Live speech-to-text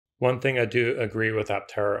One thing I do agree with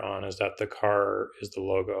Aptera on is that the car is the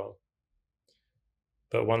logo.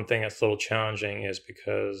 But one thing that's a little challenging is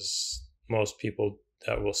because most people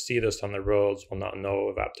that will see this on the roads will not know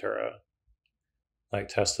of Aptera. Like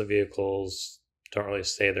Tesla vehicles don't really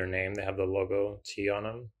say their name. They have the logo T on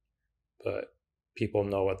them, but people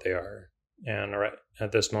know what they are. And right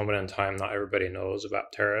at this moment in time, not everybody knows of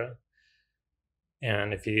Aptera.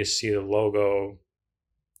 And if you just see the logo,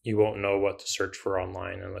 you won't know what to search for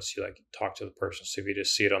online unless you like talk to the person. So if you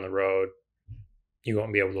just see it on the road, you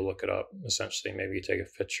won't be able to look it up. Essentially, maybe you take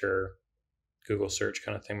a picture, Google search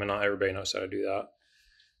kind of thing, but not everybody knows how to do that.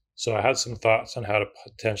 So I had some thoughts on how to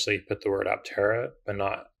potentially put the word Aptera, but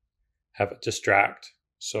not have it distract.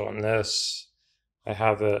 So on this, I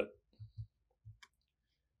have it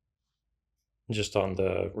just on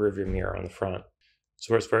the rearview mirror on the front.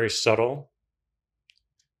 So where it's very subtle,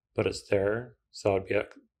 but it's there. So that would be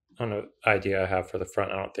an idea I have for the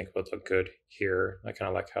front. I don't think it would look good here. I kind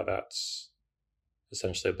of like how that's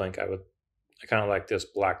essentially blank. I kind of like this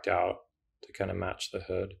blacked out to kind of match the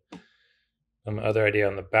hood. The other idea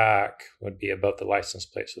on the back would be above the license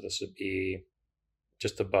plate. So this would be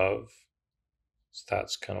just above. So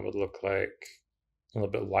that's kind of what it would look like, a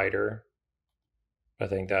little bit lighter. I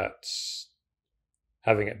think that's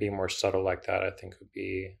having it be more subtle like that, I think would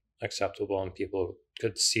be acceptable, and people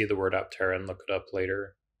could see the word Aptera and look it up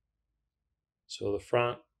later. So the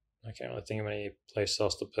front, I can't really think of any place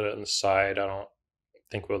else to put it. On the side, I don't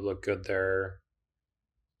think would look good there.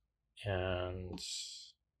 And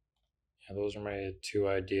yeah, those are my two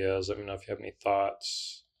ideas. Let me know if you have any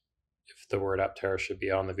thoughts. If the word Aptera should be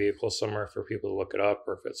on the vehicle somewhere for people to look it up,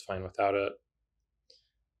 or if it's fine without it.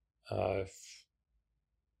 If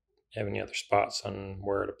you have any other spots on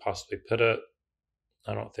where to possibly put it,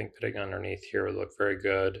 I don't think putting it underneath here would look very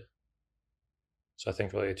good. So I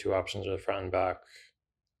think really the two options are the front and back,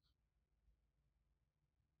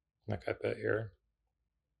 like I put here.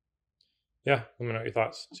 Yeah, let me know your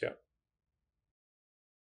thoughts. See ya.